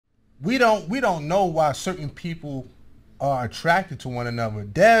we don't know why certain people are attracted to one another.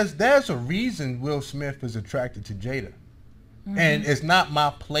 There's a reason Will Smith is attracted to Jada. And it's not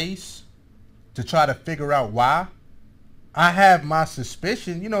my place to try to figure out why. I have my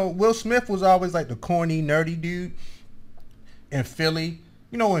suspicion. You know, Will Smith was always like the corny, nerdy dude in Philly.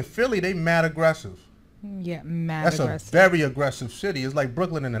 You know, in Philly, they mad aggressive. Yeah, mad That's aggressive. a very aggressive city. It's like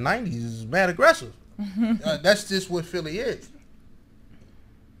Brooklyn in the 90s. It's mad aggressive. That's just what Philly is.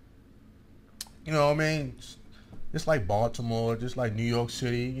 You know what I mean? Just like Baltimore, just like New York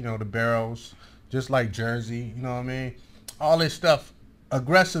City, you know, the Barrows, just like Jersey, you know what I mean? All this stuff,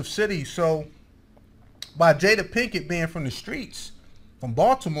 aggressive city. So by Jada Pinkett being from the streets, from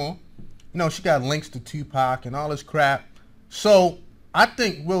Baltimore, you know, she got links to Tupac and all this crap. So I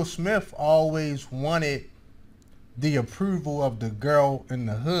think Will Smith always wanted the approval of the girl in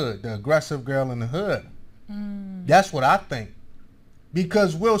the hood, the aggressive girl in the hood. That's what I think.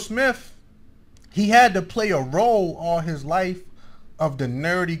 Because Will Smith, he had to play a role all his life of the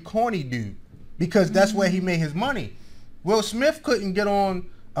nerdy, corny dude. Because that's where he made his money. Will Smith couldn't get on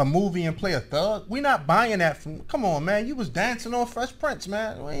a movie and play a thug. We not buying that from, come on, man. You was dancing on Fresh Prince,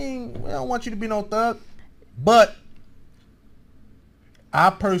 man. We don't want you to be no thug. But I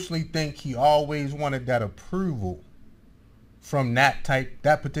personally think he always wanted that approval from that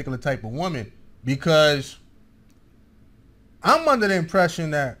particular type of woman, because I'm under the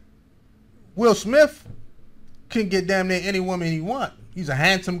impression that Will Smith can get damn near any woman he want. He's a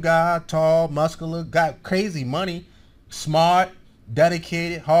handsome guy, tall, muscular, got crazy money, smart,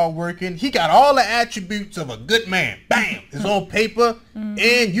 dedicated, hardworking. He got all the attributes of a good man. Bam! It's on paper,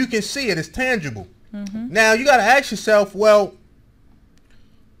 and you can see it. It's tangible. Now, you got to ask yourself, well,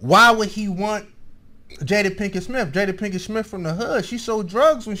 why would he want Jada Pinkett Smith? Jada Pinkett Smith from the hood. She sold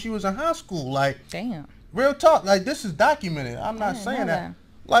drugs when she was in high school. Like, damn. Real talk. Like, this is documented. I'm not saying that.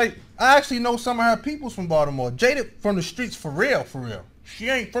 Like, I actually know some of her peoples from Baltimore. Jada from the streets for real, for real. She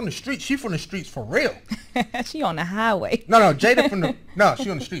ain't from the streets. She from the streets for real. She on the highway. No, Jada from the, no, she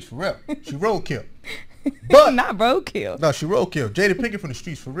on the streets for real. She roadkill. But not roadkill. No, she roadkill. Jada Pinkett from the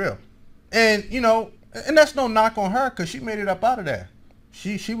streets for real. And, you know, and that's no knock on her, because she made it up out of there.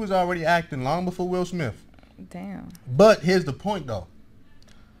 She was already acting long before Will Smith. Damn. But here's the point, though.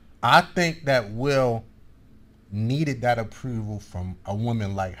 I think that Will needed that approval from a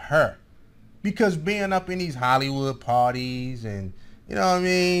woman like her, because being up in these Hollywood parties and, you know what I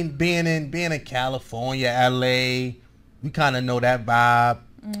mean, being in California, LA, we kind of know that vibe.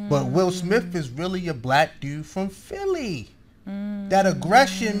 But Will Smith is really a black dude from Philly. That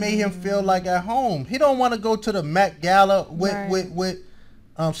aggression made him feel like at home. He don't want to go to the Met Gala with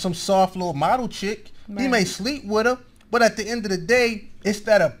some soft little model chick. He may sleep with her, but at the end of the day, it's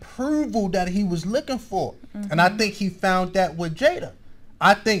that approval that he was looking for. And I think he found that with Jada.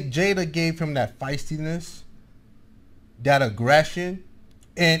 I think Jada gave him that feistiness, that aggression,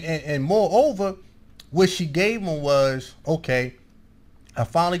 and moreover, what she gave him was, okay, I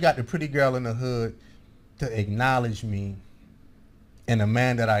finally got the pretty girl in the hood to acknowledge me and the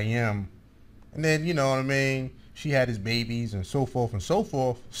man that I am. And then, you know what I mean, she had his babies and so forth and so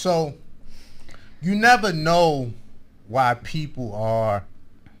forth. So you never know why people are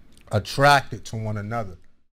attracted to one another.